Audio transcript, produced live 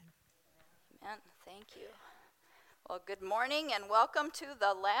Amen. Thank you. Well, good morning and welcome to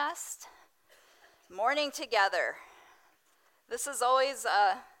the last morning together. This is always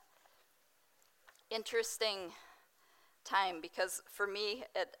a interesting time because for me,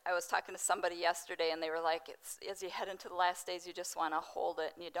 I was talking to somebody yesterday and they were like, as you head into the last days, you just want to hold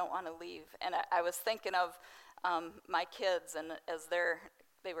it and you don't want to leave. And I was thinking of my kids, and as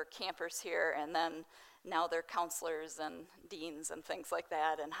they were campers here, and then now they're counselors and deans and things like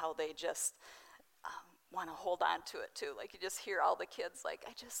that, and how they just want to hold on to it too. Like, you just hear all the kids like,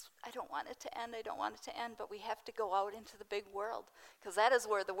 I don't want it to end, I don't want it to end, but we have to go out into the big world, because that is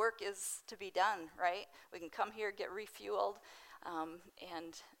where the work is to be done, right? We can come here, get refueled,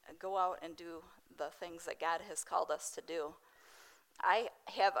 and go out and do the things that God has called us to do. I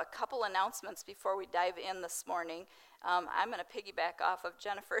have a couple announcements before we dive in this morning. I'm going to piggyback off of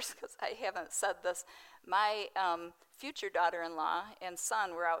Jennifer's because I haven't said this. My future daughter-in-law and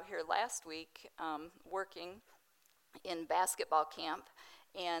son were out here last week working in basketball camp,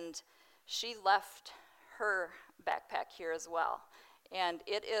 and she left her backpack here as well. And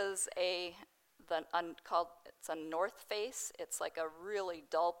it is it's a North Face. It's like a really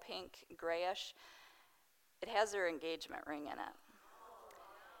dull pink, grayish. It has her engagement ring in it.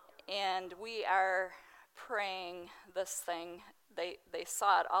 And we are praying this thing. They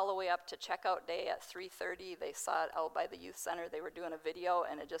saw it all the way up to checkout day at 3:30. They saw it out by the youth center. They were doing a video,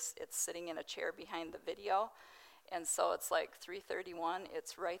 and it's sitting in a chair behind the video. And so it's like 3:31,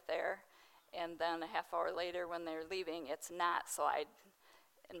 it's right there. And then a half hour later when they're leaving, it's not.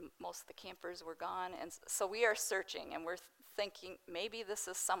 And most of the campers were gone. And so we are searching, and we're thinking maybe this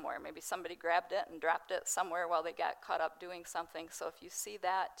is somewhere. Maybe somebody grabbed it and dropped it somewhere while they got caught up doing something. So if you see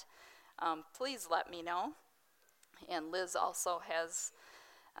that, please let me know. And Liz also has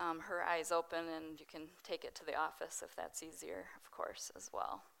her eyes open, and you can take it to the office if that's easier, of course, as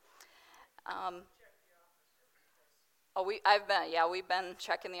well. We've been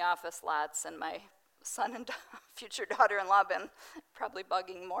checking the office lots, and my son and future daughter-in-law been probably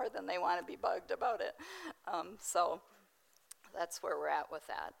bugging more than they want to be bugged about it. So that's where we're at with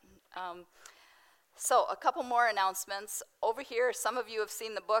that. So a couple more announcements. Over here, some of you have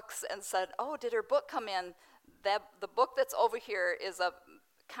seen the books and said, oh, did her book come in? The book that's over here is a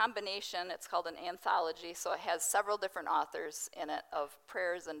combination. It's called an anthology, so it has several different authors in it of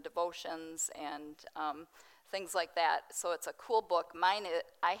prayers and devotions and things like that. So it's a cool book.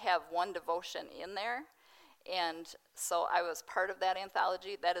 I have one devotion in there, and so I was part of that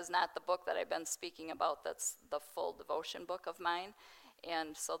anthology. That is not the book that I've been speaking about. That's the full devotion book of mine.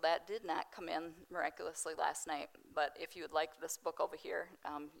 And so that did not come in miraculously last night. But if you would like this book over here,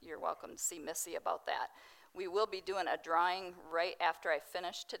 you're welcome to see Missy about that. We will be doing a drawing right after I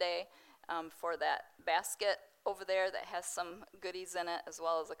finish today for that basket over there that has some goodies in it, as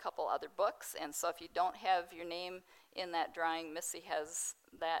well as a couple other books. And so if you don't have your name in that drawing, Missy has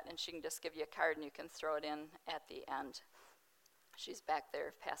that, and she can just give you a card and you can throw it in at the end. She's back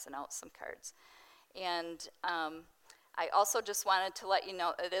there passing out some cards. And I also just wanted to let you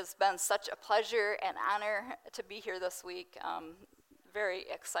know it has been such a pleasure and honor to be here this week. Very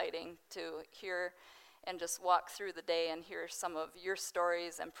exciting to hear and just walk through the day and hear some of your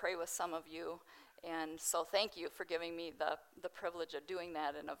stories and pray with some of you. And so thank you for giving me the privilege of doing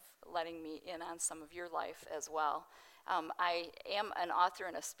that and of letting me in on some of your life as well. I am an author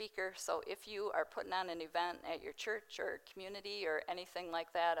and a speaker, so if you are putting on an event at your church or community or anything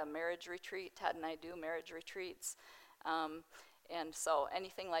like that, a marriage retreat, Ted and I do marriage retreats, and so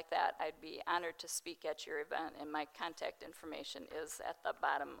anything like that, I'd be honored to speak at your event, and my contact information is at the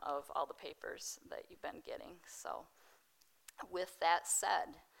bottom of all the papers that you've been getting. So with that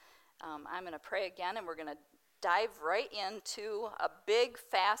said, I'm going to pray again, and we're going to dive right into a big,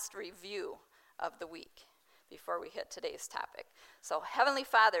 fast review of the week before we hit today's topic. So Heavenly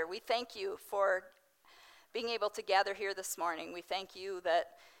Father, we thank you for being able to gather here this morning. We thank you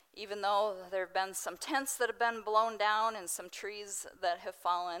that even though there have been some tents that have been blown down and some trees that have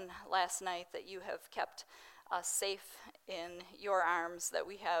fallen last night, that you have kept us safe in your arms, that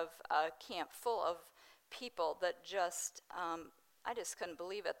we have a camp full of people that just, I just couldn't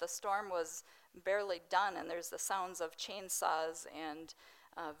believe it. The storm was barely done, and there's the sounds of chainsaws and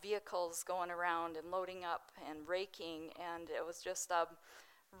vehicles going around and loading up and raking, and it was just a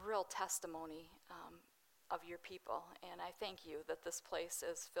real testimony of your people. And I thank you that this place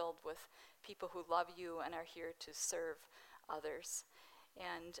is filled with people who love you and are here to serve others.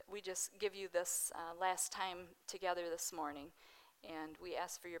 And we just give you this last time together this morning, and we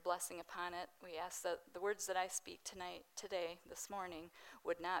ask for your blessing upon it. We ask that the words that I speak today, this morning,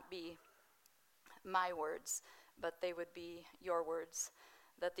 would not be my words, but they would be your words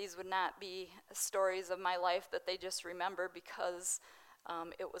that these would not be stories of my life that they just remember because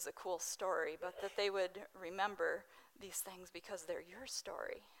it was a cool story, but that they would remember these things because they're your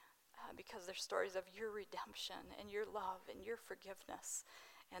story, because they're stories of your redemption and your love and your forgiveness.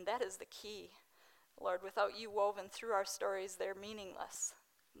 And that is the key. Lord, without you woven through our stories, they're meaningless.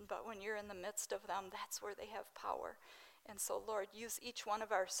 But when you're in the midst of them, that's where they have power. And so, Lord, use each one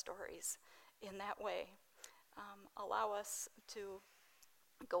of our stories in that way. Allow us to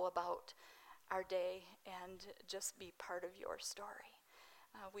go about our day and just be part of your story.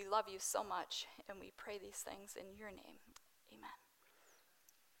 We love you so much, and we pray these things in your name. Amen.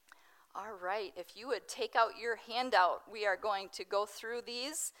 All right, if you would take out your handout, we are going to go through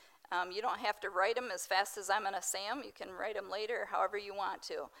these. You don't have to write them as fast as I'm going to say them. You can write them later, however you want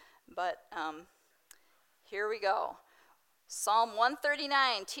to. But here we go. Psalm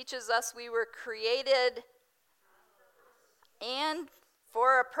 139 teaches us we were created and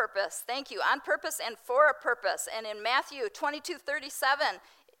for a purpose. Thank you. On purpose and for a purpose. And in Matthew 22:37,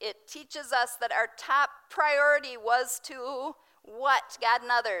 it teaches us that our top priority was to what? God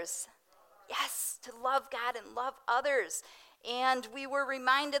and others. Yes, to love God and love others. And we were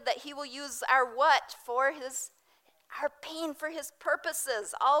reminded that he will use our what for our pain for his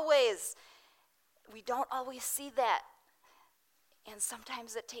purposes, always. We don't always see that. And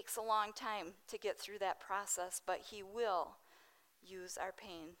sometimes it takes a long time to get through that process, but he will use our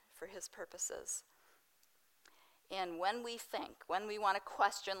pain for his purposes. And when we think, when we want to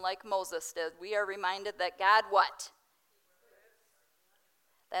question like Moses did, we are reminded that God what?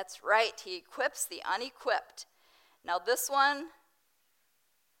 That's right, he equips the unequipped. Now this one,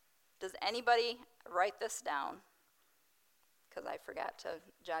 does anybody write this down? Because I forgot to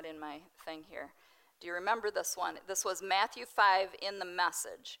jot in my thing here. Do you remember this one? This was Matthew 5 in the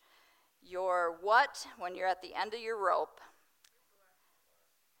Message. Your what when you're at the end of your rope?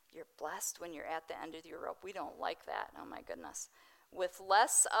 You're blessed when you're at the end of your rope. We don't like that. Oh my goodness. With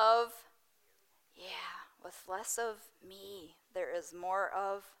less of me, there is more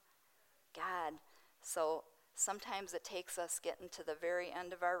of God. So sometimes it takes us getting to the very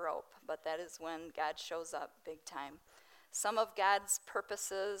end of our rope, but that is when God shows up big time. Some of God's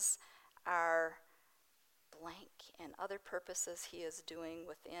purposes are blank, and other purposes he is doing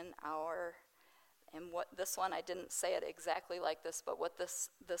within our, and what this one, I didn't say it exactly like this, but what this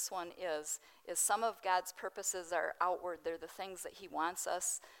one is some of God's purposes are outward. They're the things that he wants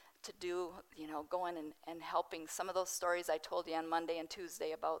us to do, going and helping. Some of those stories I told you on Monday and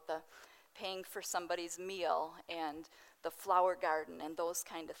Tuesday about the paying for somebody's meal and the flower garden and those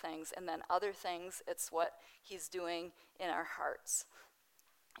kind of things. And then other things, it's what he's doing in our hearts.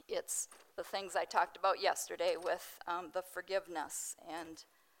 It's the things I talked about yesterday with the forgiveness and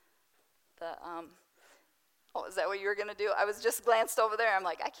the, is that what you were going to do? I was just glanced over there. I'm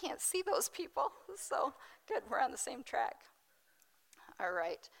like, I can't see those people. So good, we're on the same track. All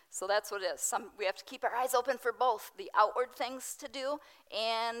right, so that's what it is. We have to keep our eyes open for both the outward things to do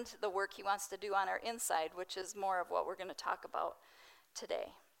and the work he wants to do on our inside, which is more of what we're going to talk about today.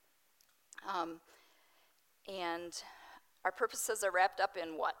 And our purposes are wrapped up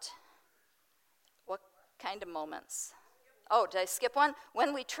in what? What kind of moments? Oh, did I skip one?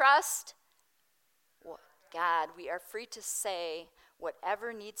 When we trust God, we are free to say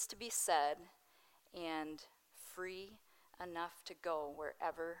whatever needs to be said and free enough to go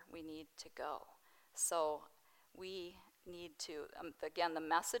wherever we need to go. So we need to, again, the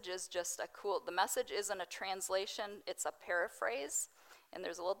message is just the message isn't a translation, it's a paraphrase. And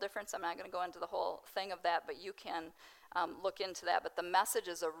there's a little difference. I'm not going to go into the whole thing of that, but you can look into that. But the message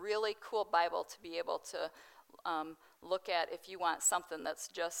is a really cool Bible to be able to look at if you want something that's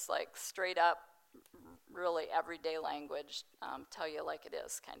just like straight up, really everyday language, tell you like it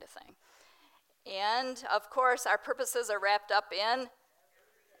is kind of thing. And, of course, our purposes are wrapped up in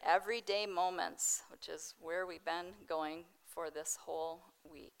everyday moments, which is where we've been going for this whole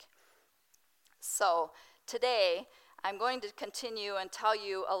week. So today, I'm going to continue and tell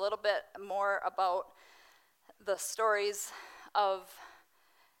you a little bit more about the stories of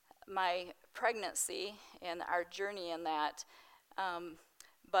my pregnancy and our journey in that.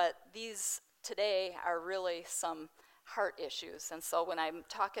 But these today are really some heart issues. And so when I'm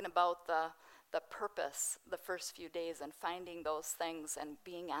talking about the purpose the first few days and finding those things and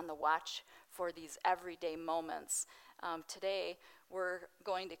being on the watch for these everyday moments. Today we're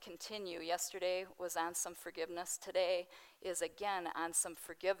going to continue. Yesterday was on some forgiveness. Today is again on some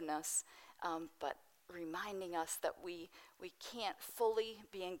forgiveness, but reminding us that we can't fully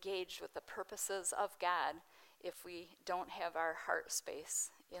be engaged with the purposes of God if we don't have our heart space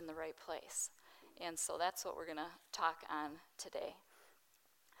in the right place. And so that's what we're going to talk on today.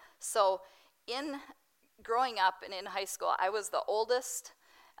 So in growing up and in high school, I was the oldest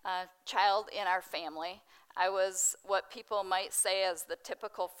child in our family. I was what people might say as the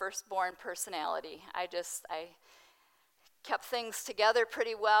typical firstborn personality. I kept things together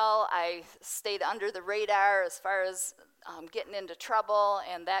pretty well. I stayed under the radar as far as getting into trouble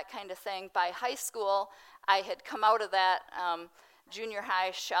and that kind of thing. By high school, I had come out of that junior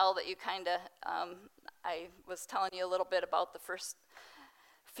high shell that you kind of, I was telling you a little bit about the first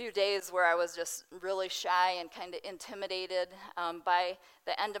few days where I was just really shy and kind of intimidated. By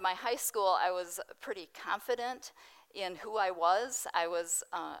the end of my high school, I was pretty confident in who I was. I was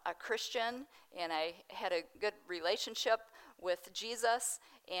a Christian, and I had a good relationship with Jesus,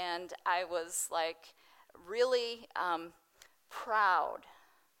 and I was like really proud.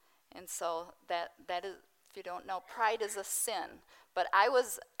 And so that is, if you don't know, pride is a sin. But I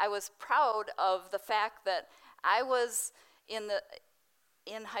was proud of the fact that I was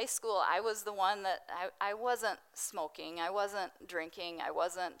in high school, I was the one that I wasn't smoking, I wasn't drinking, I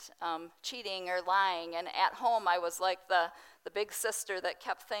wasn't cheating or lying, and at home I was like the big sister that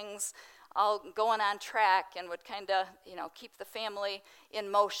kept things all going on track and would kind of, keep the family in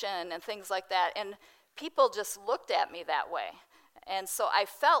motion and things like that. And people just looked at me that way. And so I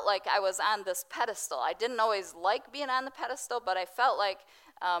felt like I was on this pedestal. I didn't always like being on the pedestal, but I felt like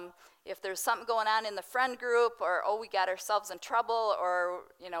if there's something going on in the friend group, or, we got ourselves in trouble, or,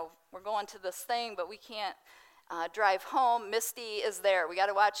 we're going to this thing, but we can't drive home, Misty is there. We got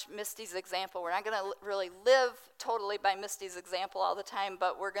to watch Misty's example. We're not going to really live totally by Misty's example all the time,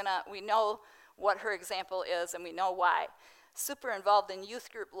 but we know what her example is, and we know why. Super involved in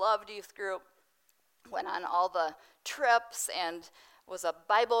youth group, loved youth group, went on all the trips, and was a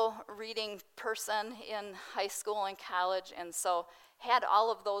Bible reading person in high school and college, and so had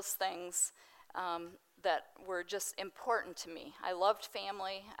all of those things that were just important to me. I loved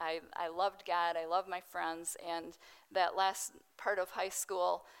family, I loved God, I loved my friends, and that last part of high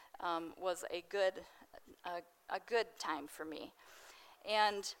school was a good time for me.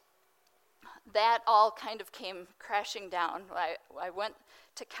 And that all kind of came crashing down. I went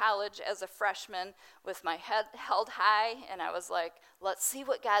to college as a freshman with my head held high, and I was like, let's see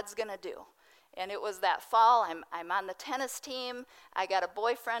what God's gonna do. And it was that fall, I'm on the tennis team, I got a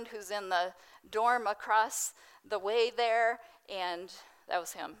boyfriend who's in the dorm across the way there, and that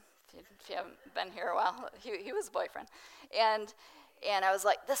was him. If you haven't been here a while, he was a boyfriend. And I was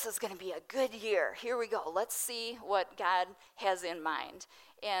like, this is gonna be a good year, here we go, let's see what God has in mind.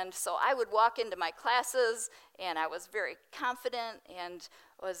 And so I would walk into my classes, and I was very confident and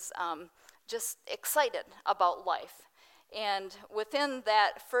was just excited about life. And within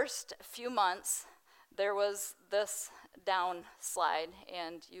that first few months, there was this downslide,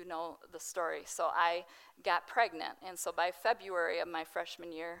 and you know the story. So I got pregnant, and so by February of my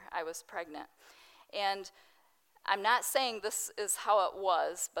freshman year, I was pregnant. And I'm not saying this is how it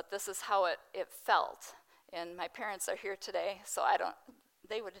was, but this is how it felt. And my parents are here today, so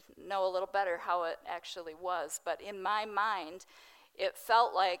they would know a little better how it actually was. But in my mind, it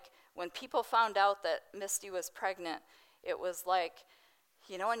felt like when people found out that Misty was pregnant, it was like,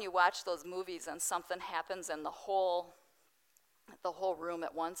 when you watch those movies and something happens and the whole room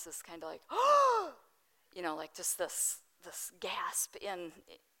at once is kind of like, oh, like just this gasp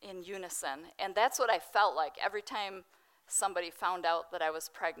in unison. And that's what I felt like every time somebody found out that I was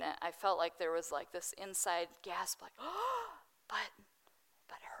pregnant. I felt like there was like this inside gasp, like, oh, but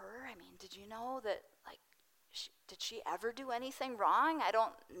her, did you know that, like, did she ever do anything wrong? I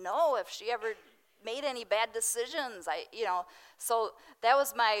don't know if she ever made any bad decisions. So that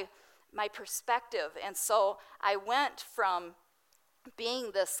was my perspective. And so I went from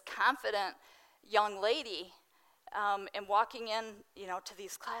being this confident young lady and walking in, to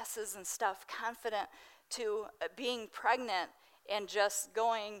these classes and stuff, confident, to being pregnant and just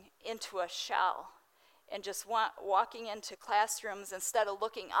going into a shell and just walking into classrooms. Instead of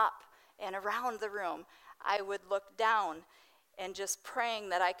looking up and around the room, I would look down and just praying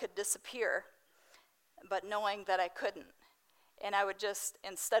that I could disappear, but knowing that I couldn't. And I would just,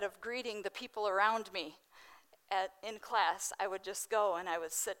 instead of greeting the people around me in class, I would just go and I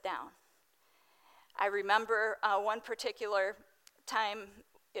would sit down. I remember one particular time,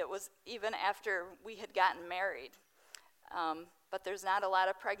 it was even after we had gotten married, but there's not a lot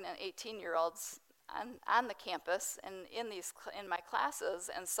of pregnant 18-year-olds on the campus and in my classes,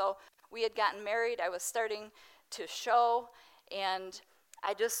 and so we had gotten married. I was starting to show, and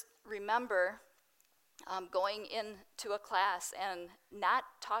I just remember going into a class and not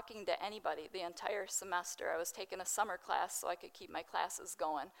talking to anybody the entire semester. I was taking a summer class so I could keep my classes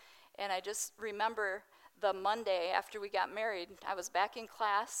going. And I just remember the Monday after we got married, I was back in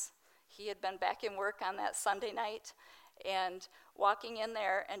class. He had been back in work on that Sunday night, and walking in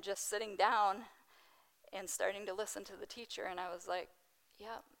there and just sitting down and starting to listen to the teacher, and I was like,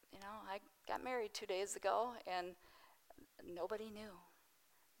 yeah, I got married 2 days ago, and nobody knew.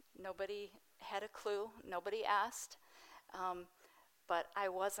 Nobody had a clue. Nobody asked. But I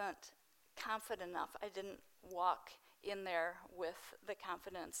wasn't confident enough. I didn't walk in there with the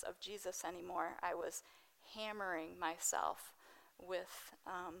confidence of Jesus anymore. I was hammering myself with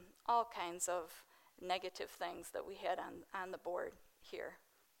all kinds of negative things that we had on the board here.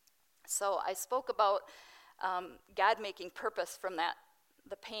 So I spoke about God making purpose from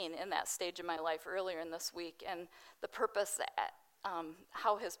the pain in that stage of my life earlier in this week, and the purpose,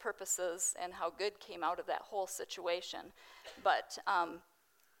 how his purposes and how good came out of that whole situation. But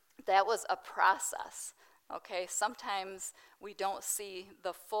that was a process, okay? Sometimes we don't see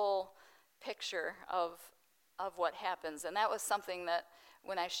the full picture of what happens, and that was something that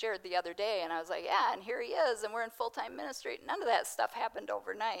when I shared the other day, and I was like, yeah, and here he is, and we're in full-time ministry. None of that stuff happened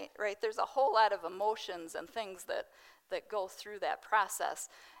overnight, right? There's a whole lot of emotions and things that go through that process.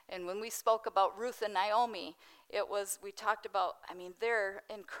 And when we spoke about Ruth and Naomi, we talked about, their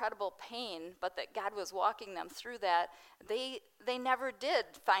incredible pain, but that God was walking them through that. They never did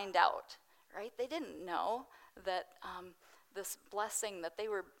find out, right? They didn't know that this blessing, that they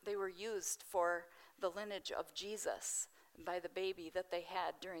were used for the lineage of Jesus by the baby that they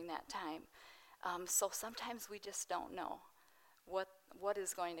had during that time. So sometimes we just don't know what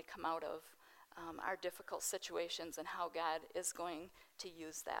is going to come out of our difficult situations and how God is going to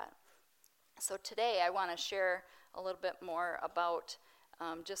use that. So today I want to share a little bit more about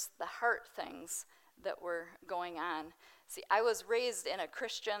just the heart things that were going on. See, I was raised in a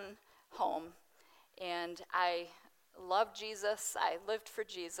Christian home, and I loved Jesus. I lived for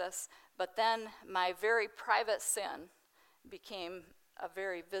Jesus. But then my very private sin became a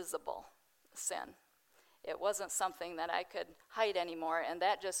very visible sin. It wasn't something that I could hide anymore, and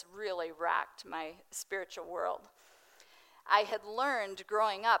that just really rocked my spiritual world. I had learned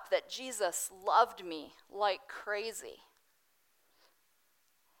growing up that Jesus loved me like crazy.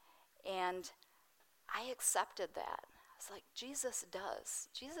 And I accepted that. I was like, Jesus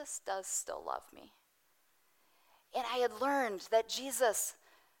does still love me. And I had learned that Jesus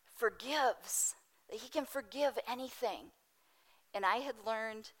forgives, that he can forgive anything. And I had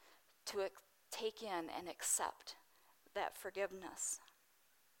learned to take in and accept that forgiveness.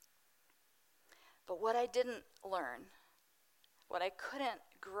 But what I didn't learn, what I couldn't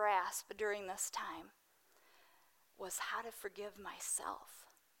grasp during this time, was how to forgive myself.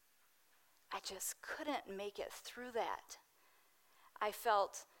 I just couldn't make it through that. I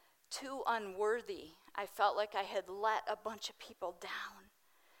felt too unworthy. I felt like I had let a bunch of people down.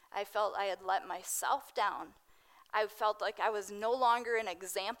 I felt I had let myself down. I felt like I was no longer an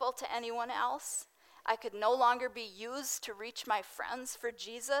example to anyone else. I could no longer be used to reach my friends for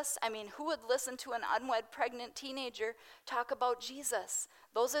Jesus. Who would listen to an unwed pregnant teenager talk about Jesus?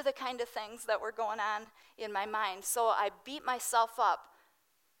 Those are the kind of things that were going on in my mind. So I beat myself up,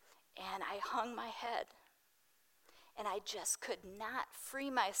 and I hung my head. And I just could not free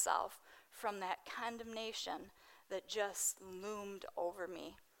myself from that condemnation that just loomed over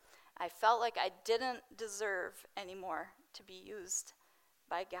me. I felt like I didn't deserve anymore to be used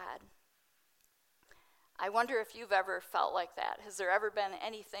by God. I wonder if you've ever felt like that. Has there ever been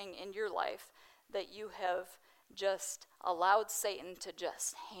anything in your life that you have just allowed Satan to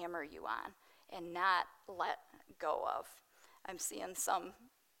just hammer you on and not let go of? I'm seeing some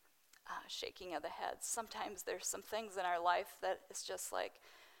shaking of the head. Sometimes there's some things in our life that it's just like,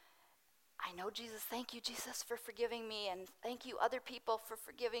 I know Jesus, thank you, Jesus, for forgiving me, and thank you, other people, for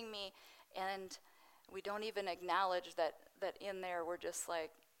forgiving me. And we don't even acknowledge that in there we're just like,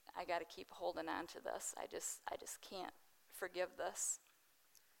 I got to keep holding on to this. I just can't forgive this.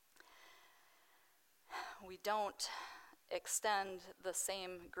 We don't extend the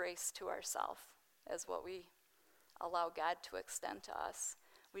same grace to ourselves as what we allow God to extend to us.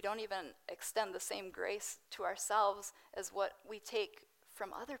 We don't even extend the same grace to ourselves as what we take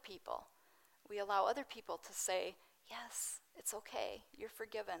from other people. We allow other people to say, yes, it's okay, you're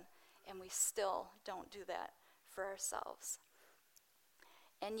forgiven, and we still don't do that for ourselves.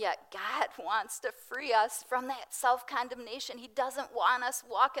 And yet God wants to free us from that self-condemnation. He doesn't want us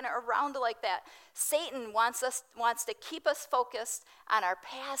walking around like that. Satan wants to keep us focused on our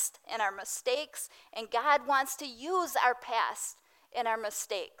past and our mistakes, and God wants to use our past and our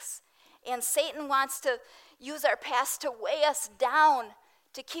mistakes. And Satan wants to use our past to weigh us down,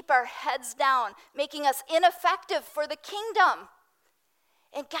 to keep our heads down, making us ineffective for the kingdom.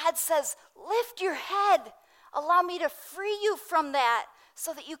 And God says, lift your head. Allow me to free you from that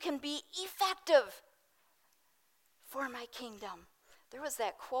so that you can be effective for my kingdom. There was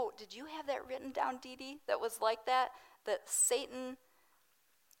that quote. Did you have that written down, Dee Dee? That was like that Satan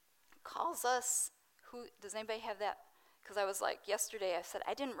calls us. Does anybody have that? Because I was like, yesterday I said,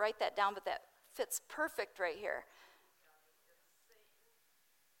 I didn't write that down, but that fits perfect right here.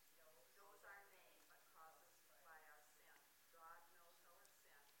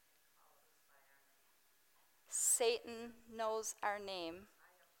 Satan knows our name.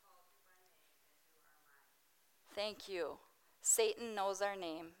 Thank you. Satan knows our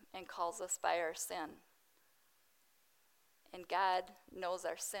name and calls us by our sin. And God knows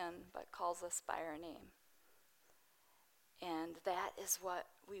our sin but calls us by our name. And that is what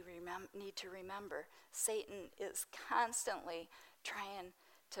we need to remember. Satan is constantly trying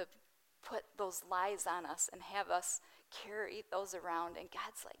to put those lies on us and have us carry those around. And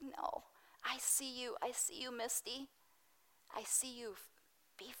God's like, no, I see you, Misty. I see you.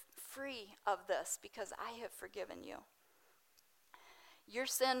 Be free of this because I have forgiven you. Your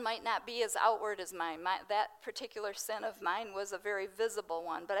sin might not be as outward as mine. That particular sin of mine was a very visible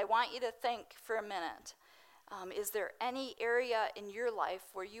one. But I want you to think for a minute. Is there any area in your life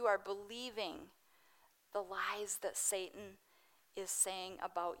where you are believing the lies that Satan is saying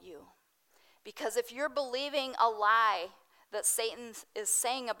about you? Because if you're believing a lie that Satan is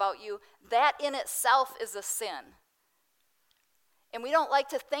saying about you, that in itself is a sin. And we don't like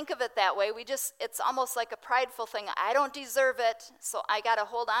to think of it that way. It's almost like a prideful thing. I don't deserve it, so I got to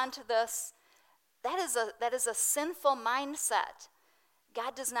hold on to this. That is a sinful mindset.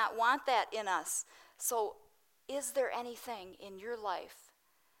 God does not want that in us. So is there anything in your life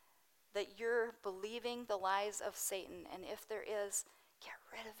that you're believing the lies of Satan? And if there is, get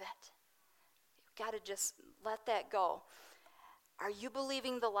rid of it. You've got to just let that go. Are you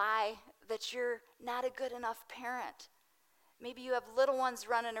believing the lie that you're not a good enough parent? Maybe you have little ones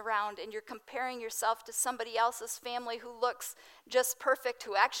running around and you're comparing yourself to somebody else's family who looks just perfect,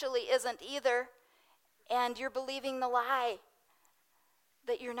 who actually isn't either, and you're believing the lie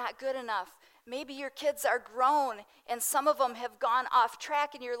that you're not good enough. Maybe your kids are grown and some of them have gone off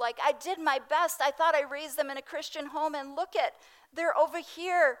track and you're like, I did my best. I thought I raised them in a Christian home and look at, they're over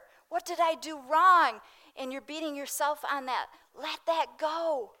here. What did I do wrong? And you're beating yourself on that. Let that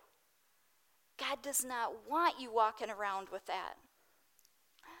go. God does not want you walking around with that.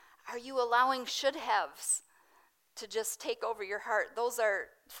 Are you allowing should-haves to just take over your heart? Those are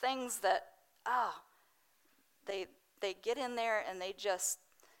things that, they get in there and they just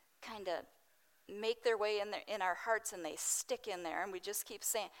kind of make their way in our hearts and they stick in there. And we just keep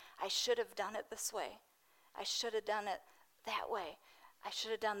saying, I should have done it this way. I should have done it that way. I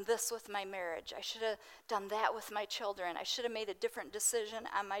should have done this with my marriage. I should have done that with my children. I should have made a different decision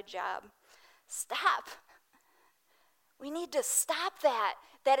on my job. Stop. We need to stop that.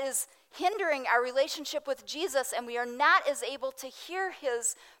 That is hindering our relationship with Jesus, and we are not as able to hear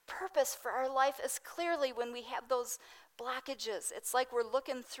his purpose for our life as clearly when we have those blockages. It's like we're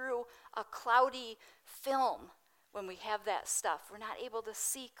looking through a cloudy film when we have that stuff. We're not able to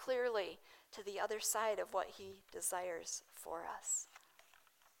see clearly to the other side of what he desires for us.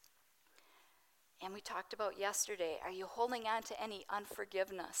 And we talked about yesterday, are you holding on to any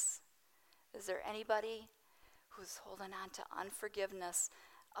unforgiveness? Is there anybody who's holding on to unforgiveness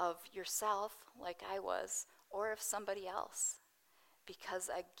of yourself, like I was, or of somebody else? Because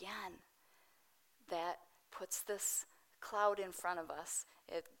again, that puts this cloud in front of us.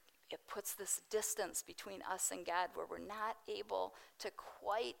 It puts this distance between us and God where we're not able to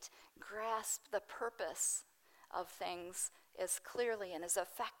quite grasp the purpose of things as clearly and as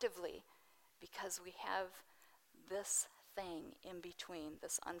effectively because we have this thing in between,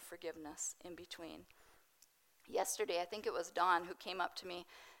 this unforgiveness in between. Yesterday, I think it was Dawn who came up to me.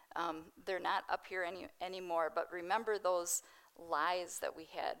 They're not up here anymore, but remember those lies that we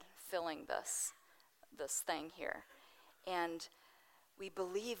had filling this thing here. And we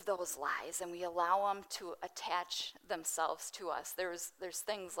believe those lies and we allow them to attach themselves to us. There's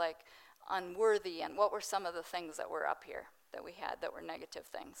things like unworthy, and what were some of the things that were up here that we had that were negative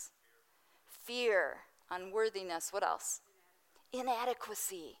things? Fear, unworthiness, what else?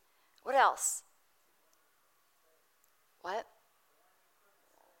 Inadequacy. What else? What?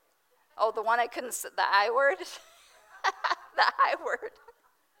 Oh, the one I couldn't say, the I word? The I word.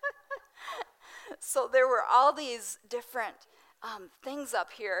 So there were all these different things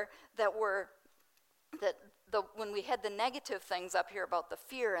up here that were, when we had the negative things up here about the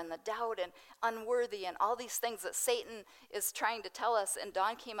fear and the doubt and unworthy and all these things that Satan is trying to tell us, and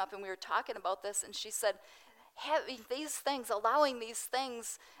Dawn came up and we were talking about this and she said, having these things, allowing these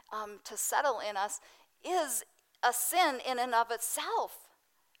things to settle in us is a sin in and of itself,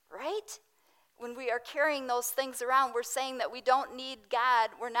 right? When we are carrying those things around, we're saying that we don't need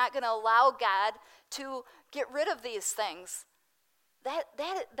God. We're not going to allow God to get rid of these things.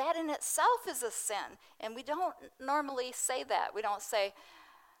 That in itself is a sin, and we don't normally say that. We don't say,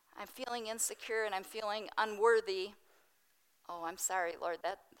 I'm feeling insecure and I'm feeling unworthy. Oh, I'm sorry, Lord,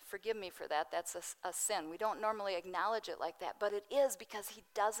 forgive me for that. That's a sin. We don't normally acknowledge it like that, but it is because he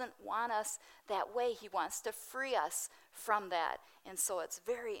doesn't want us that way. He wants to free us from that, and so it's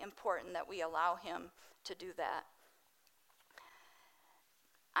very important that we allow him to do that.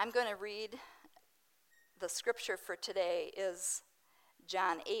 I'm going to read, the scripture for today is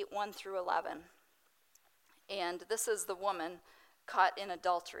John 8, 1 through 11, and this is the woman caught in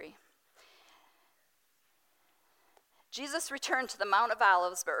adultery. Jesus returned to the Mount of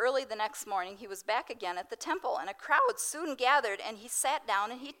Olives, but early the next morning he was back again at the temple, and a crowd soon gathered, and he sat down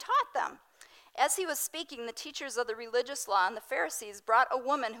and he taught them. As he was speaking, the teachers of the religious law and the Pharisees brought a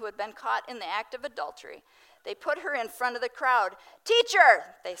woman who had been caught in the act of adultery. They put her in front of the crowd.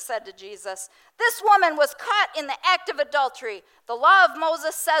 "Teacher," they said to Jesus, "this woman was caught in the act of adultery. The law of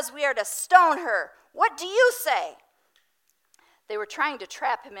Moses says we are to stone her. What do you say?" They were trying to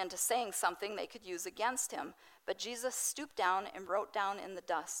trap him into saying something they could use against him, but Jesus stooped down and wrote down in the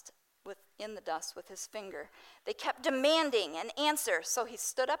dust with his finger. They kept demanding an answer, so he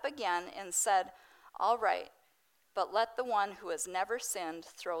stood up again and said, "All right, but let the one who has never sinned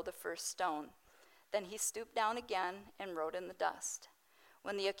throw the first stone." Then he stooped down again and wrote in the dust.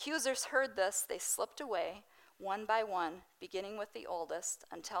 When the accusers heard this, they slipped away, one by one, beginning with the oldest,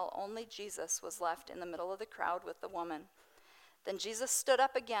 until only Jesus was left in the middle of the crowd with the woman. Then Jesus stood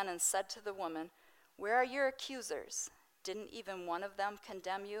up again and said to the woman, "Where are your accusers? Didn't even one of them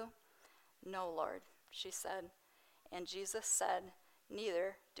condemn you?" "No, Lord," she said. And Jesus said,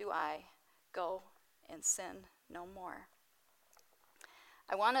 "Neither do I. Go and sin no more."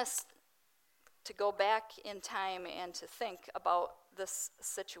 I want us to go back in time and to think about this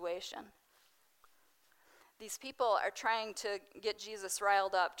situation. These people are trying to get Jesus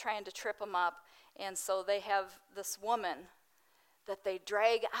riled up, trying to trip him up, and so they have this woman that they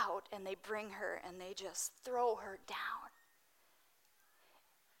drag out and they bring her and they just throw her down.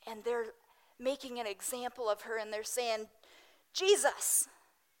 And they're making an example of her and they're saying, "Jesus,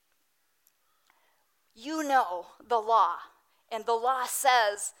 you know the law, and the law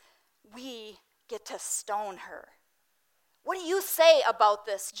says we get to stone her. What do you say about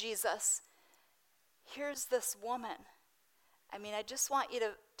this, Jesus?" Here's this woman. I just want you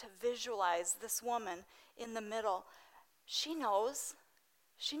to visualize this woman in the middle. She knows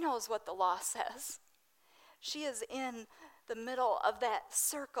what the law says. She is in the middle of that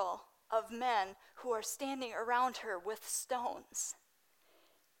circle of men who are standing around her with stones.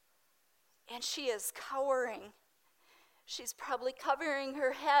 And she is cowering. She's probably covering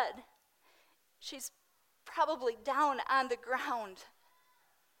her head. She's probably down on the ground,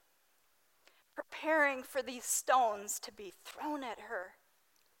 preparing for these stones to be thrown at her.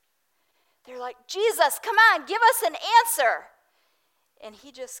 They're like, "Jesus, come on, give us an answer." And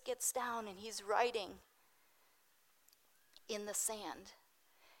he just gets down and he's writing in the sand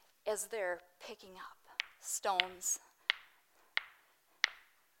as they're picking up stones.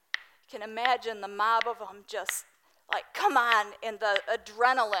 You can imagine the mob of them just like, "Come on," and the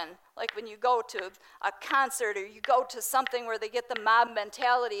adrenaline, like when you go to a concert or you go to something where they get the mob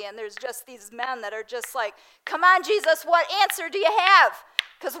mentality and there's just these men that are just like, "Come on, Jesus, what answer do you have?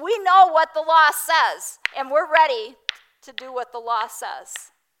 Because we know what the law says, and we're ready to do what the law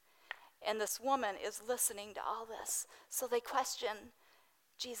says." And this woman is listening to all this. So they question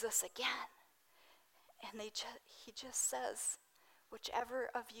Jesus again. And he just says, "Whichever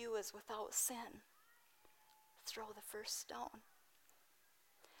of you is without sin, throw the first stone."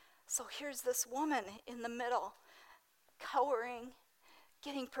 So here's this woman in the middle, cowering,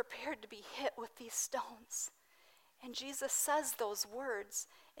 getting prepared to be hit with these stones. And Jesus says those words,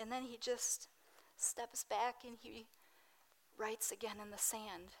 and then he just steps back and he writes again in the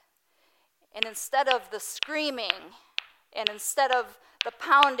sand. And instead of the screaming, and instead of the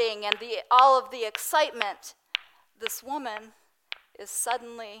pounding and all of the excitement, this woman is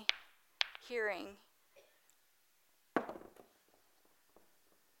suddenly hearing.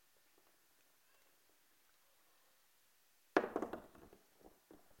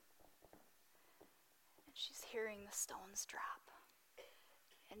 And she's hearing the stones drop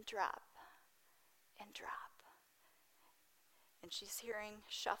and drop and drop. And she's hearing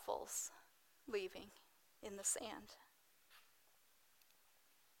shuffles leaving in the sand.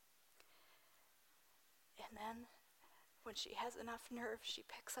 And And then when she has enough nerve, she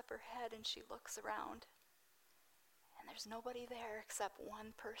picks up her head and she looks around. And there's nobody there except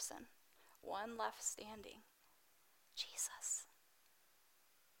one person, one left standing, Jesus.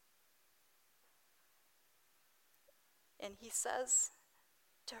 And he says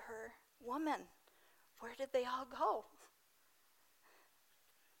to her, "Woman, where did they all go?"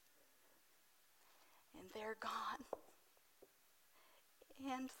 And they're gone.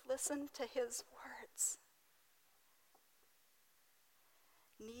 And listen to his words.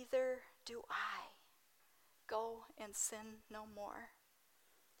 "Neither do I. Go and sin no more."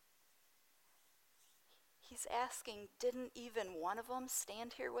 He's asking, didn't even one of them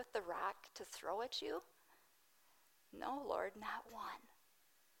stand here with the rock to throw at you? No, Lord, not one.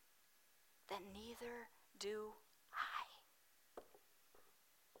 Then neither do I.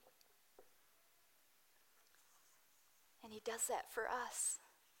 And he does that for us.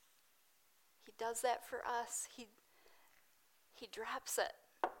 He does that for us. He drops it.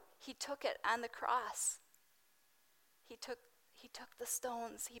 He took it on the cross. He took the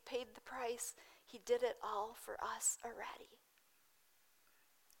stones. He paid the price. He did it all for us already.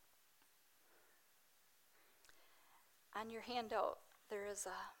 On your handout, there is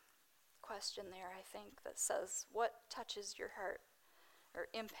a question there, I think, that says, what touches your heart or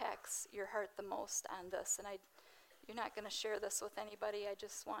impacts your heart the most on this? And you're not going to share this with anybody. I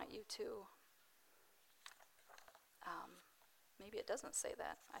just want you to, maybe it doesn't say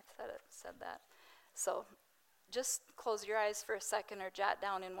that. I thought it said that. So just close your eyes for a second or jot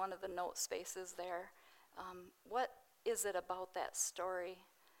down in one of the note spaces there. What is it about that story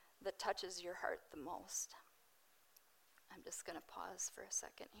that touches your heart the most? I'm just going to pause for a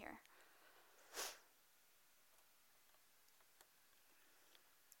second here.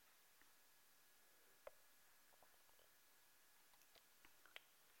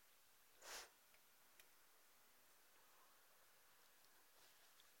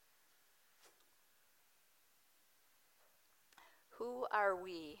 Who are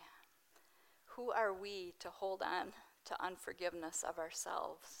we? Who are we to hold on to unforgiveness of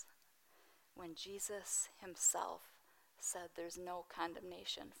ourselves when Jesus himself said there's no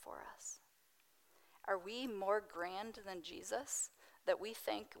condemnation for us? Are we more grand than Jesus, that we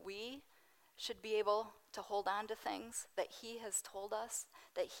think we should be able to hold on to things that he has told us,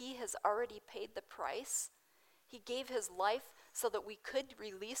 that he has already paid the price? He gave his life so that we could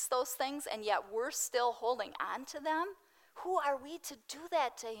release those things, and yet we're still holding on to them? Who are we to do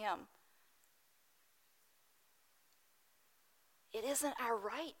that to him? It isn't our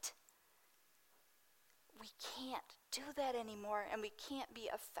right. We can't do that anymore, and we can't be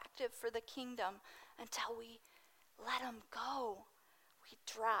effective for the kingdom until we let them go. We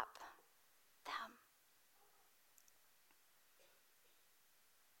drop them.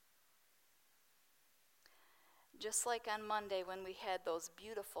 Just like on Monday when we had those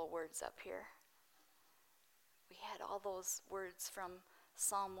beautiful words up here. We had all those words from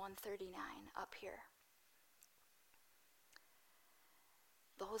Psalm 139 up here.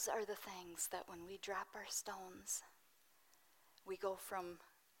 Those are the things that when we drop our stones, we go from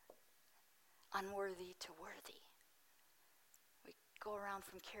unworthy to worthy. We go around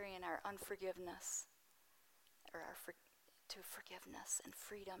from carrying our unforgiveness to forgiveness and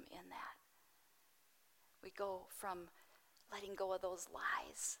freedom in that. We go from letting go of those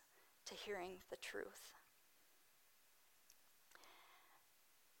lies to hearing the truth.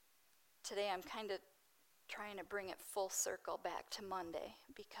 Today I'm kind of trying to bring it full circle back to Monday,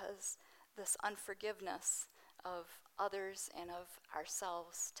 because this unforgiveness of others and of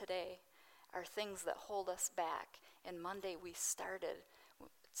ourselves today are things that hold us back. And Monday we started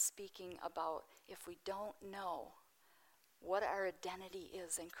speaking about if we don't know what our identity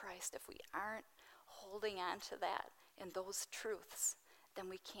is in Christ, if we aren't holding on to that and those truths, then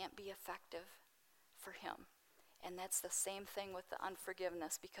we can't be effective for him. And that's the same thing with the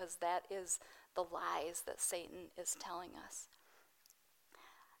unforgiveness, because that is the lies that Satan is telling us.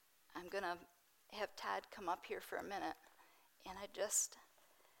 I'm going to have Todd come up here for a minute, and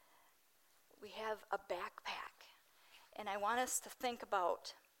we have a backpack, and I want us to think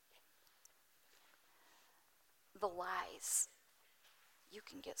about the lies. You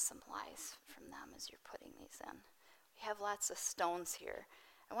can get some lies from them as you're putting these in. We have lots of stones here.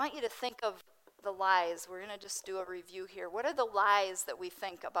 I want you to think of the lies. We're going to just do a review here. What are the lies that we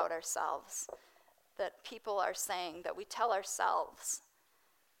think about ourselves, that people are saying, that we tell ourselves?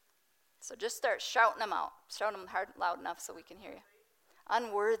 So just start shouting them out. Shout them loud enough so we can hear you.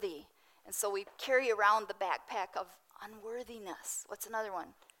 Unworthy. And so we carry around the backpack of unworthiness. What's another one?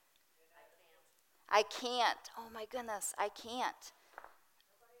 I can't. Oh my goodness, I can't.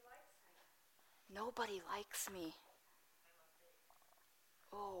 Nobody likes me.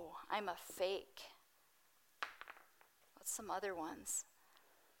 Oh, I'm a fake. What's some other ones?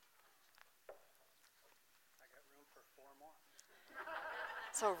 I got room for 4 more.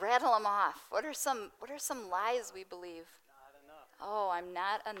 So rattle them off. What are some lies we believe? Not enough. Oh, I'm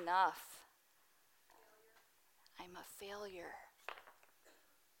not enough. I'm a failure.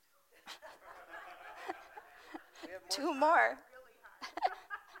 We have more 2 more. We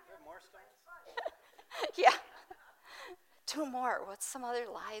have more stones? Yeah. 2 more. What's some other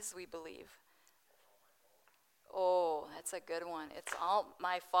lies we believe? Oh, that's a good one. It's all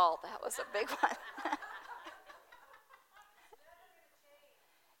my fault. That was a big one.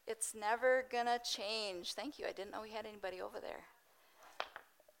 It's never gonna change. Thank you. I didn't know we had anybody over there.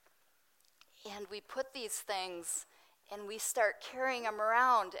 And we put these things and we start carrying them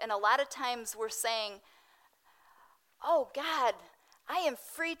around. And a lot of times we're saying, oh, God, I am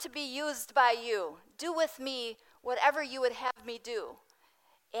free to be used by you. Do with me whatever you would have me do.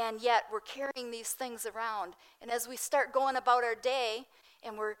 And yet we're carrying these things around. And as we start going about our day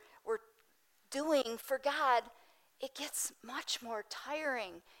and we're doing for God, it gets much more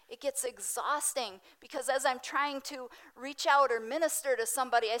tiring. It gets exhausting because as I'm trying to reach out or minister to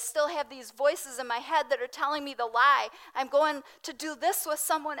somebody, I still have these voices in my head that are telling me the lie. I'm going to do this with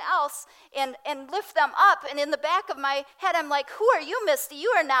someone else and lift them up. And in the back of my head, I'm like, who are you, Misty?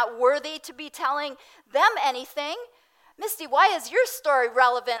 You are not worthy to be telling them anything. Misty, why is your story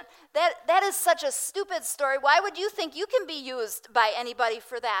relevant? That is such a stupid story. Why would you think you can be used by anybody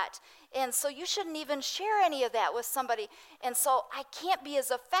for that? And so you shouldn't even share any of that with somebody. And so I can't be as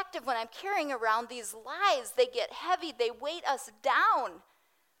effective when I'm carrying around these lies. They get heavy. They weight us down.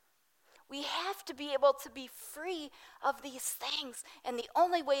 We have to be able to be free of these things. And the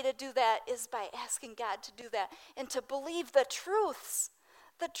only way to do that is by asking God to do that and to believe the truths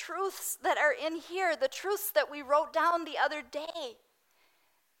that are in here, the truths that we wrote down the other day.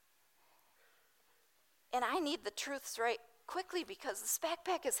 And I need the truths right quickly because this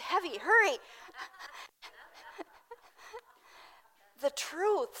backpack is heavy. Hurry. The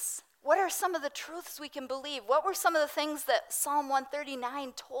truths. What are some of the truths we can believe? What were some of the things that Psalm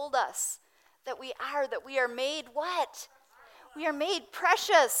 139 told us that we are made what? We are made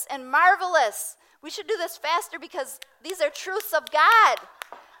precious and marvelous. We should do this faster because these are truths of God.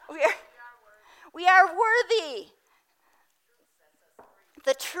 We are worthy.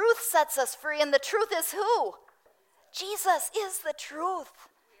 The truth sets us free, and the truth is who? Jesus is the truth.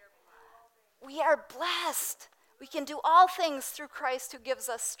 We are blessed. We can do all things through Christ who gives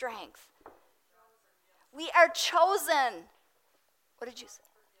us strength. We are chosen. What did you say?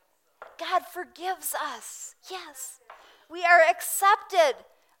 God forgives us. Yes. We are accepted.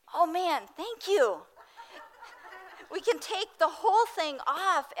 Oh man, thank you. We can take the whole thing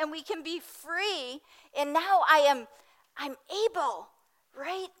off and we can be free. And now I'm able,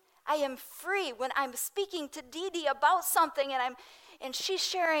 right? I am free when I'm speaking to Dee Dee about something and she's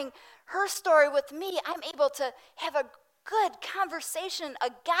sharing her story with me. I'm able to have a good conversation,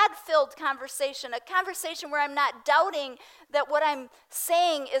 a God-filled conversation, a conversation where I'm not doubting that what I'm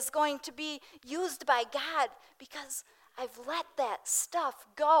saying is going to be used by God because I've let that stuff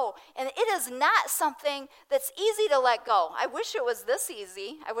go. And it is not something that's easy to let go. I wish it was this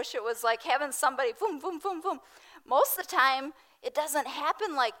easy. I wish it was like having somebody boom, boom, boom, boom. Most of the time, it doesn't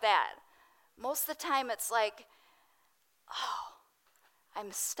happen like that. Most of the time, it's like, oh,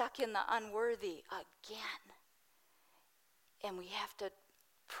 I'm stuck in the unworthy again. And we have to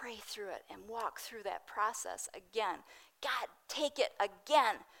pray through it and walk through that process again. God, take it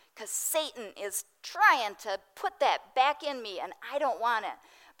again, because Satan is trying to put that back in me, and I don't want it.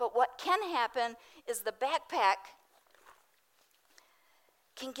 But what can happen is the backpack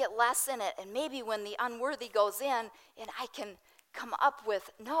can get less in it, and maybe when the unworthy goes in, and I can come up with,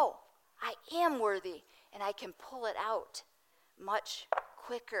 no, I am worthy, and I can pull it out much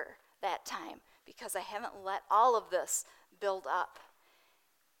quicker that time, because I haven't let all of this build up.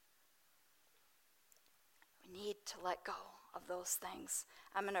 We need to let go of those things.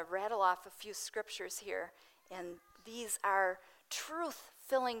 I'm going to rattle off a few scriptures here, and these are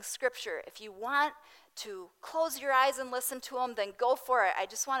truth-filling scripture. If you want to close your eyes and listen to them, then go for it. I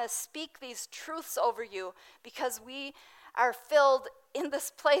just want to speak these truths over you because we are filled in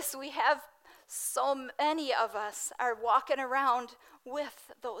this place. We have so many of us are walking around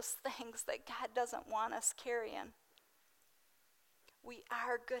with those things that God doesn't want us carrying. We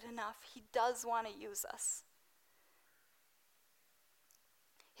are good enough. He does want to use us.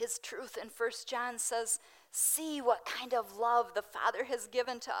 His truth in 1 John says, see what kind of love the Father has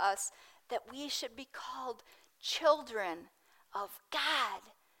given to us, that we should be called children of God.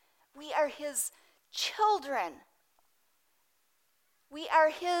 We are his children. We are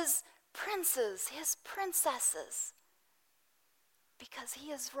his princes, his princesses. Because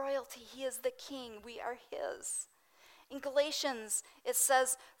he is royalty, he is the king, we are his. In Galatians, it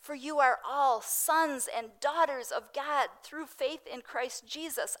says, "For you are all sons and daughters of God through faith in Christ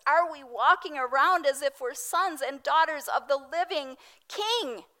Jesus." Are we walking around as if we're sons and daughters of the living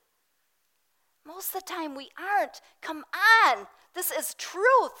king? Most of the time we aren't. Come on, this is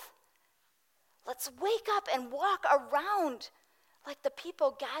truth. Let's wake up and walk around like the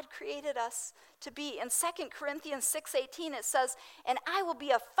people God created us to be. In 2 Corinthians 6:18 it says, "And I will be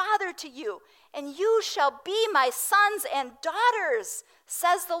a father to you, and you shall be my sons and daughters,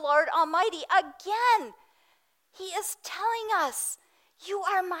 says the Lord Almighty." Again, he is telling us, you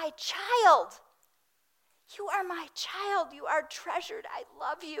are my child. You are my child. You are treasured. I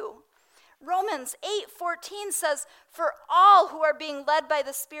love you. Romans 8:14 says, "For all who are being led by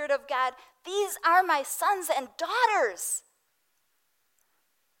the Spirit of God, these are my sons and daughters."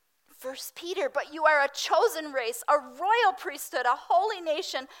 1 Peter, "But you are a chosen race, a royal priesthood, a holy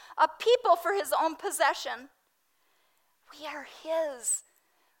nation, a people for his own possession." We are his.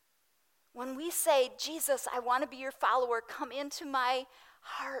 When we say, "Jesus, I want to be your follower, come into my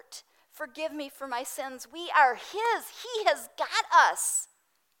heart, forgive me for my sins," we are his. He has got us.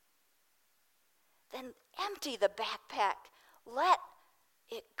 Then empty the backpack. Let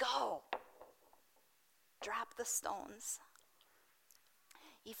it go. Drop the stones.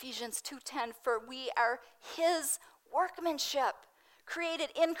 Ephesians 2:10, "For we are his workmanship, created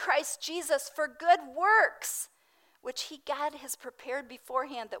in Christ Jesus for good works, which God has prepared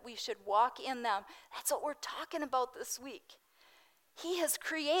beforehand that we should walk in them." That's what we're talking about this week. He has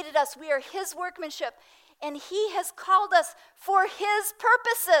created us. We are his workmanship, and he has called us for his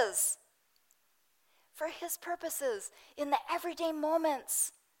purposes. For his purposes in the everyday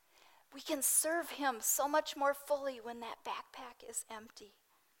moments. We can serve him so much more fully when that backpack is empty.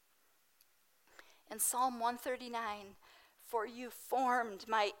 In Psalm 139, "For you formed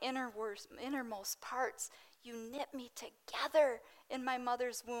my innermost parts. You knit me together in my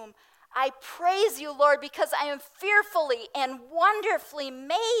mother's womb. I praise you, Lord, because I am fearfully and wonderfully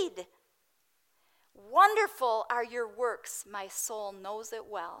made. Wonderful are your works. My soul knows it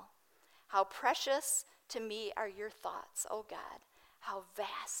well. How precious to me are your thoughts, O God. How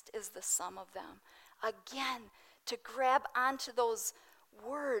vast is the sum of them." Again, to grab onto those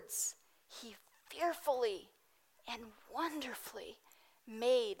words, he fearfully and wonderfully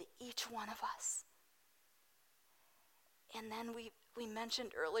made each one of us. And then we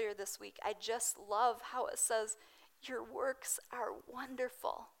mentioned earlier this week, I just love how it says, "Your works are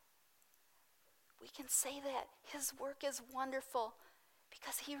wonderful." We can say that. His work is wonderful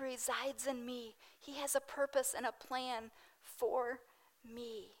because he resides in me. He has a purpose and a plan for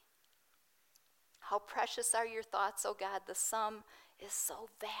me. How precious are your thoughts, O God. The sum is so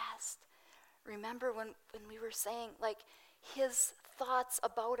vast. Remember when we were saying, like, his thoughts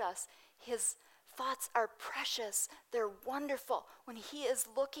about us, his thoughts are precious. They're wonderful. When he is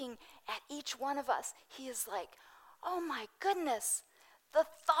looking at each one of us, he is like, "Oh my goodness, the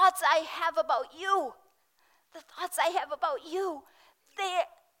thoughts I have about you, the thoughts I have about you,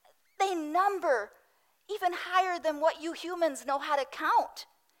 they number even higher than what you humans know how to count."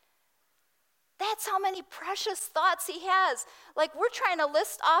 That's how many precious thoughts he has. Like, we're trying to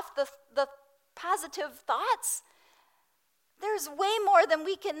list off the positive thoughts. There's way more than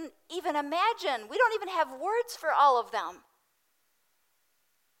we can even imagine. We don't even have words for all of them.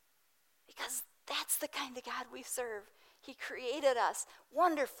 Because that's the kind of God we serve. He created us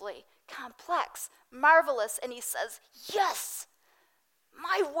wonderfully, complex, marvelous, and he says, "Yes,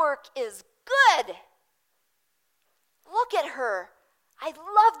 my work is good. Look at her. I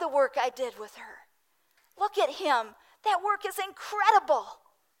love the work I did with her. Look at him. That work is incredible."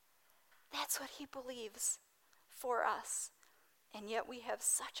 That's what he believes for us. And yet we have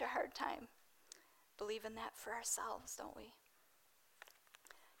such a hard time believing that for ourselves, don't we?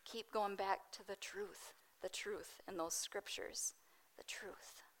 Keep going back to the truth in those scriptures, the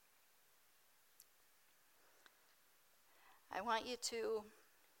truth. I want you to,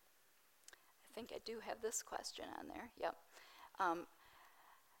 I think I do have this question on there, yep.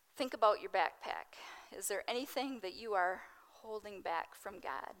 Think about your backpack. Is there anything that you are holding back from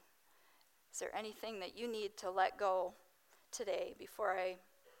God? Is there anything that you need to let go today before I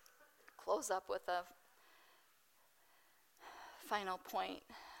close up with a final point?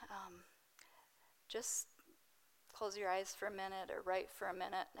 Just close your eyes for a minute or write for a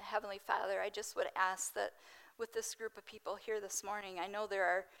minute. Heavenly Father, I just would ask that with this group of people here this morning, I know there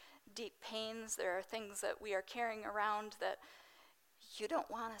are deep pains, there are things that we are carrying around that you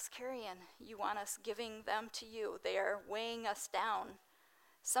don't want us carrying. You want us giving them to you. They are weighing us down.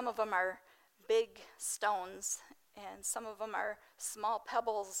 Some of them are big stones, and some of them are small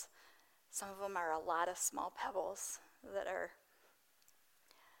pebbles. Some of them are a lot of small pebbles that are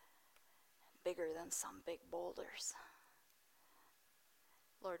bigger than some big boulders.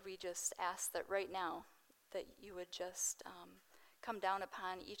 Lord, we just ask that right now that you would just come down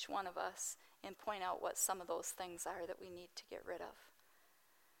upon each one of us and point out what some of those things are that we need to get rid of.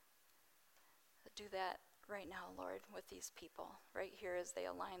 Do that right now, Lord, with these people, right here as they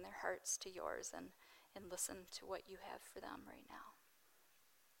align their hearts to yours and listen to what you have for them right now.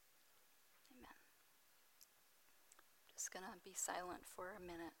 Amen. Just going to be silent for a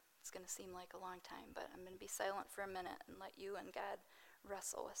minute. It's going to seem like a long time, but I'm going to be silent for a minute and let you and God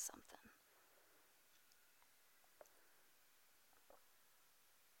wrestle with something.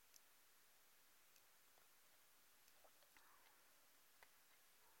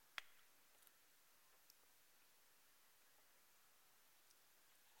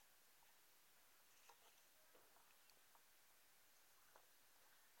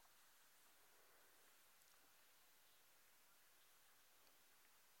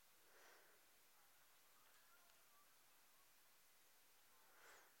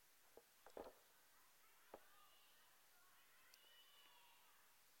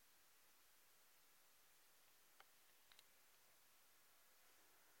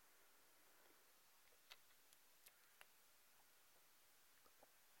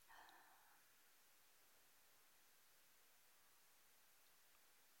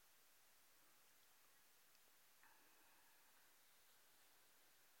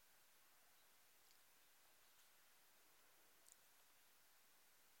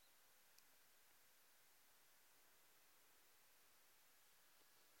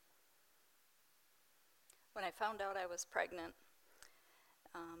 When I found out I was pregnant,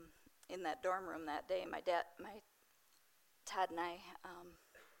 in that dorm room that day, Todd and I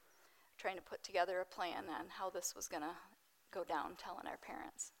trying to put together a plan on how this was going to go down, telling our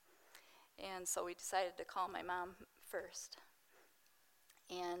parents. And so we decided to call my mom first.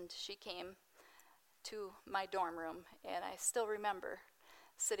 And she came to my dorm room, and I still remember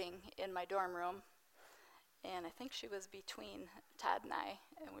sitting in my dorm room, and I think she was between Todd and I,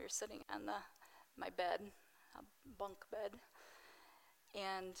 and we were sitting on my bed, a bunk bed,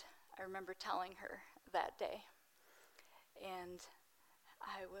 and I remember telling her that day, and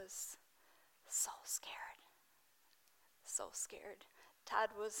I was so scared. Todd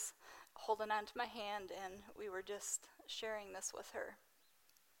was holding on to my hand, and we were just sharing this with her.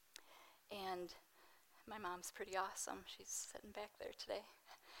 And my mom's pretty awesome. She's sitting back there today.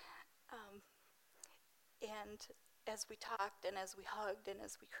 And as we talked and as we hugged and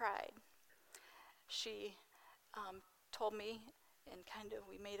as we cried, she told me, and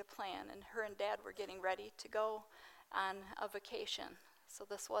we made a plan, and her and Dad were getting ready to go on a vacation. So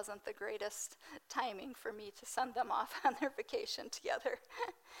this wasn't the greatest timing for me to send them off on their vacation together.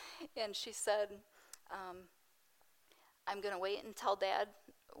 And she said, I'm going to wait and tell Dad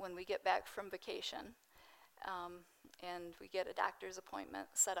when we get back from vacation, and we get a doctor's appointment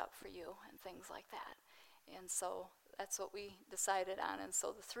set up for you and things like that. And so that's what we decided on. And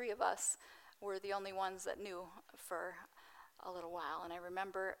so the three of us were the only ones that knew for a little while. And I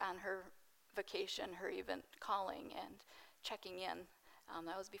remember on her vacation, her even calling and checking in.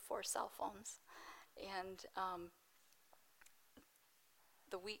 That was before cell phones. And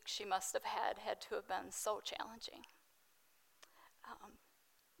the week she must have had to have been so challenging,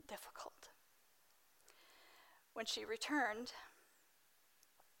 difficult. When she returned,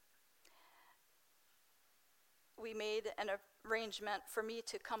 we made an arrangement for me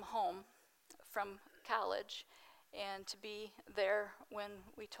to come home from college and to be there when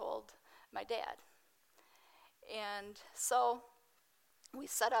we told my dad. And so we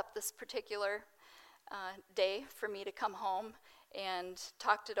set up this particular day for me to come home and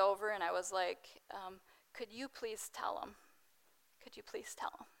talked it over, and I was like, could you please tell him? Could you please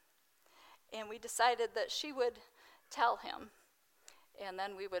tell him? And we decided that she would tell him, and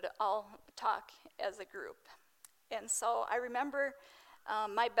then we would all talk as a group. And so I remember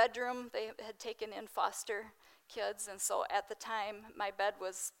my bedroom, they had taken in foster kids, and so at the time my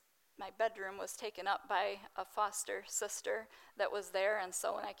bedroom was taken up by a foster sister that was there, and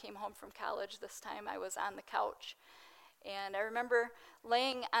so when I came home from college this time, I was on the couch. And I remember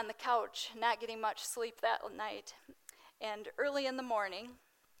laying on the couch, not getting much sleep that night, and early in the morning,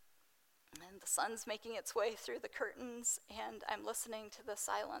 and the sun's making its way through the curtains, and I'm listening to the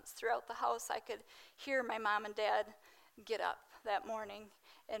silence throughout the house. I could hear my mom and dad get up that morning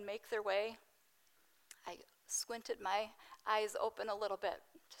and make their way. I squinted my eyes open a little bit,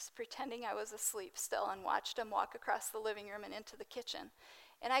 just pretending I was asleep still, and watched him walk across the living room and into the kitchen.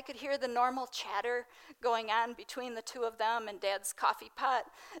 And I could hear the normal chatter going on between the two of them and Dad's coffee pot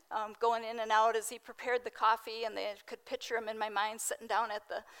going in and out as he prepared the coffee, and they could picture him in my mind sitting down at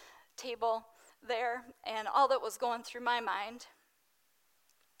the table there. And all that was going through my mind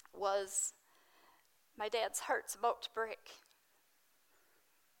was, my dad's heart's about to break,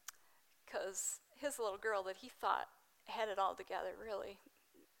 because his little girl that he thought had it all together really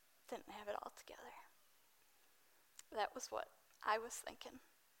didn't have it all together. That was what I was thinking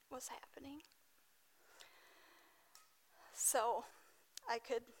was happening. So I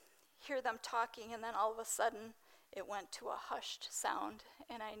could hear them talking, and then all of a sudden it went to a hushed sound,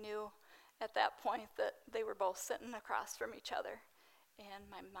 and I knew at that point that they were both sitting across from each other, and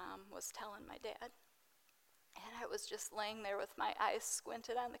my mom was telling my dad. And I was just laying there with my eyes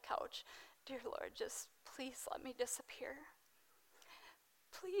squinted on the couch. Dear Lord, just please let me disappear.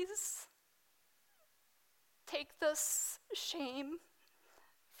 Please take this shame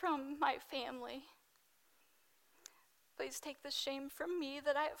from my family. Please take the shame from me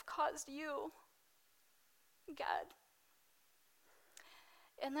that I have caused you, God.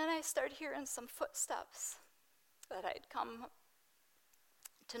 And then I started hearing some footsteps that I'd come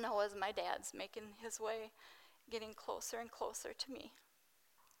to know as my dad's making his way, getting closer and closer to me.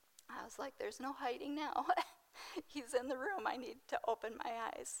 I was like, there's no hiding now. He's in the room. I need to open my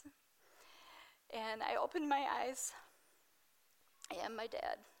eyes. And I opened my eyes, and my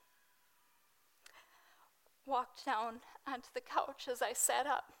dad walked down onto the couch as I sat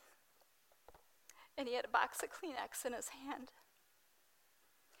up, and he had a box of Kleenex in his hand,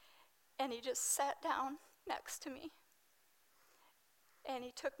 and he just sat down next to me, and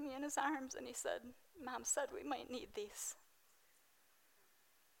he took me in his arms, and he said, Mom said we might need these.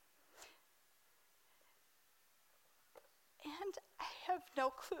 And I have no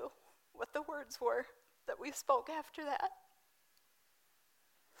clue what the words were that we spoke after that.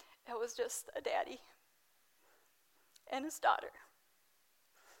 It was just a daddy and his daughter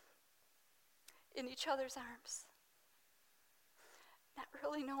in each other's arms, not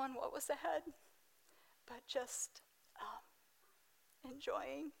really knowing what was ahead, but just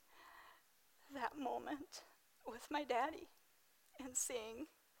enjoying that moment with my daddy, and seeing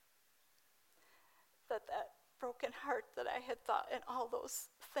that broken heart that I had thought, and all those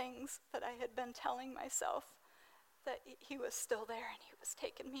things that I had been telling myself, that he was still there and he was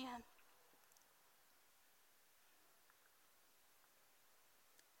taking me in.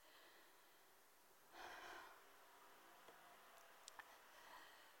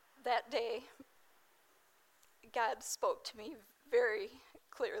 That day, God spoke to me very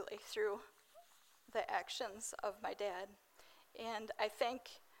clearly through the actions of my dad. And I think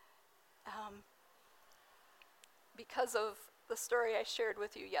because of the story I shared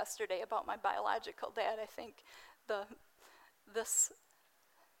with you yesterday about my biological dad, I think this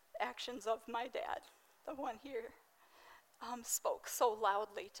actions of my dad, the one here, spoke so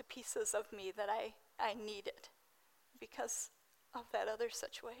loudly to pieces of me that I needed because of that other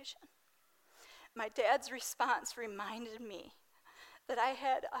situation. My dad's response reminded me that I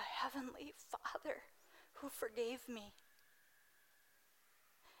had a heavenly Father who forgave me,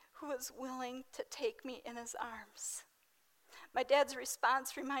 who was willing to take me in his arms. My dad's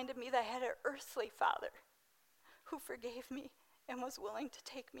response reminded me that I had an earthly Father who forgave me and was willing to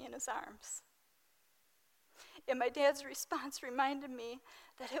take me in his arms. And my dad's response reminded me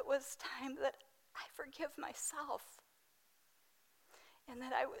that it was time that I forgive myself, and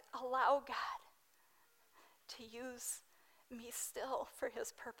that I would allow God to use me still for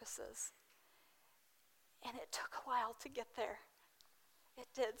his purposes. And it took a while to get there. It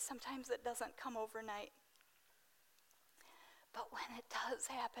did. Sometimes it doesn't come overnight. But when it does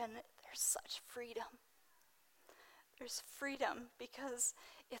happen, there's such freedom. There's freedom because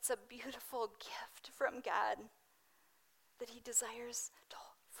it's a beautiful gift from God that he desires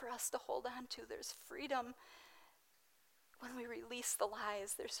for us to hold on to. There's freedom when we release the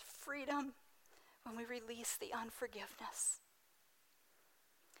lies. There's freedom when we release the unforgiveness.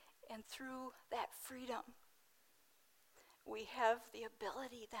 And through that freedom, we have the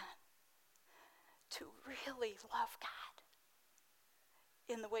ability then to really love God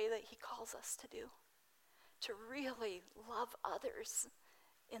in the way that he calls us to do, to really love others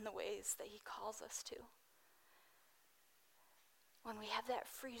in the ways that he calls us to. When we have that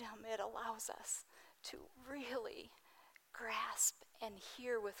freedom, it allows us to really grasp and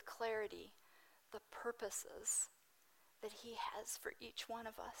hear with clarity the purposes that he has for each one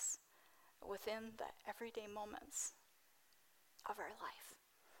of us within the everyday moments of our life.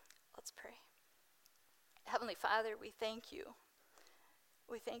 Let's pray. Heavenly Heavenly Father, we thank you.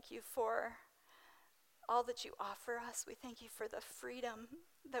 We thank you for all that you offer us. We thank you for the freedom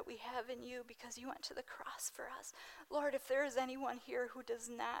that we have in you because you went to the cross for us. Lord, if there is anyone here who does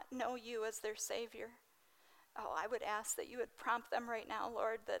not know you as their Savior, I would ask that you would prompt them right now,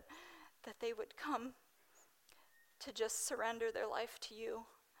 Lord, that they would come to just surrender their life to you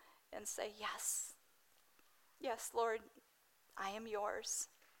and say, yes, yes, Lord, I am yours.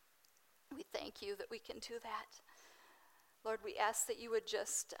 We thank you that we can do that. Lord, we ask that you would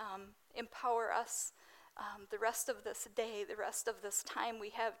just empower us the rest of this day, the rest of this time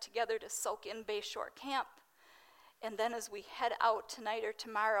we have together to soak in Bayshore Camp. And then as we head out tonight or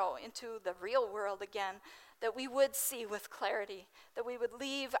tomorrow into the real world again, that we would see with clarity, that we would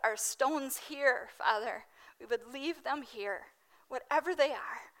leave our stones here, Father. We would leave them here, whatever they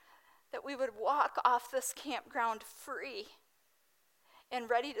are, that we would walk off this campground free and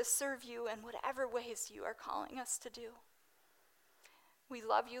ready to serve you in whatever ways you are calling us to do. We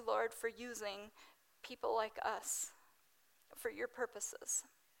love you, Lord, for using people like us for your purposes.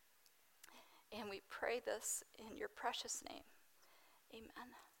 And we pray this in your precious name.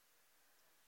 Amen.